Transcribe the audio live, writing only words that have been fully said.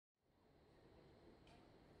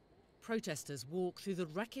Protesters walk through the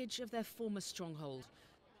wreckage of their former stronghold,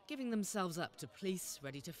 giving themselves up to police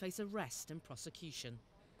ready to face arrest and prosecution.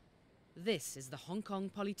 This is the Hong Kong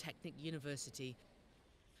Polytechnic University.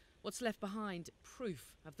 What's left behind,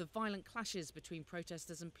 proof of the violent clashes between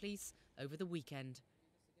protesters and police over the weekend.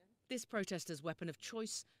 This protester's weapon of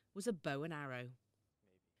choice was a bow and arrow.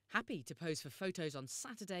 Happy to pose for photos on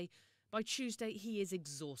Saturday, by Tuesday he is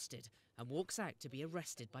exhausted and walks out to be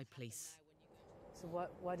arrested by police. So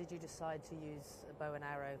why did you decide to use a bow and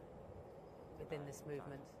arrow within this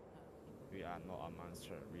movement? We are not a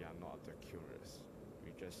monster, we are not the killers.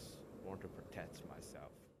 We just want to protect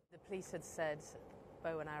myself. The police had said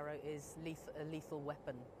bow and arrow is a lethal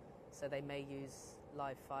weapon, so they may use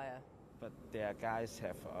live fire. But their guys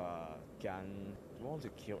have a gun, they want to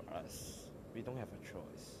kill us. We don't have a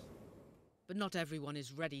choice. But not everyone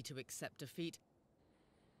is ready to accept defeat.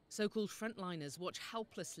 So-called frontliners watch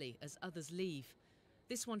helplessly as others leave.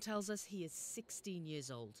 This one tells us he is 16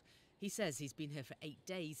 years old. He says he's been here for 8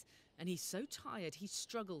 days and he's so tired he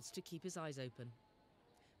struggles to keep his eyes open.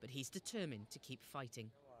 But he's determined to keep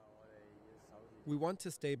fighting. We want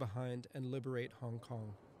to stay behind and liberate Hong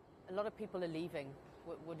Kong. A lot of people are leaving.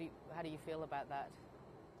 How do you feel about that?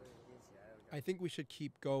 I think we should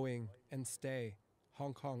keep going and stay.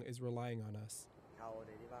 Hong Kong is relying on us.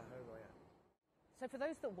 So for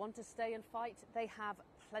those that want to stay and fight, they have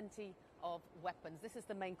plenty of weapons. This is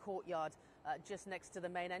the main courtyard just next to the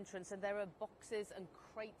main entrance, and there are boxes and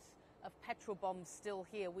crates of petrol bombs still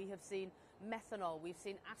here. We have seen methanol, we've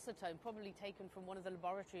seen acetone, probably taken from one of the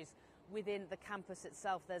laboratories within the campus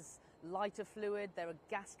itself. There's lighter fluid, there are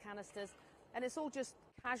gas canisters, and it's all just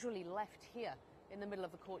casually left here in the middle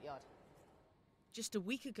of the courtyard. Just a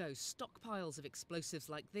week ago, stockpiles of explosives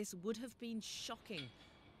like this would have been shocking.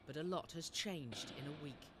 But a lot has changed in a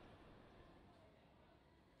week.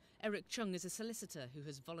 Eric Chung is a solicitor who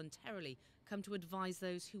has voluntarily come to advise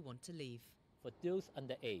those who want to leave. For those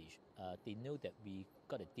underage, they know that we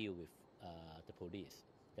got to deal with the police,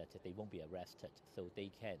 that they won't be arrested, so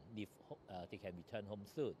they can leave. They can return home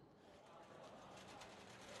soon.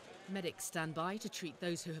 Medics stand by to treat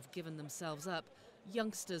those who have given themselves up.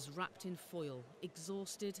 Youngsters wrapped in foil,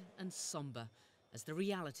 exhausted and sombre, as the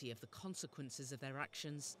reality of the consequences of their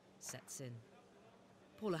actions sets in.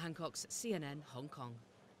 Paula Hancock's CNN, Hong Kong.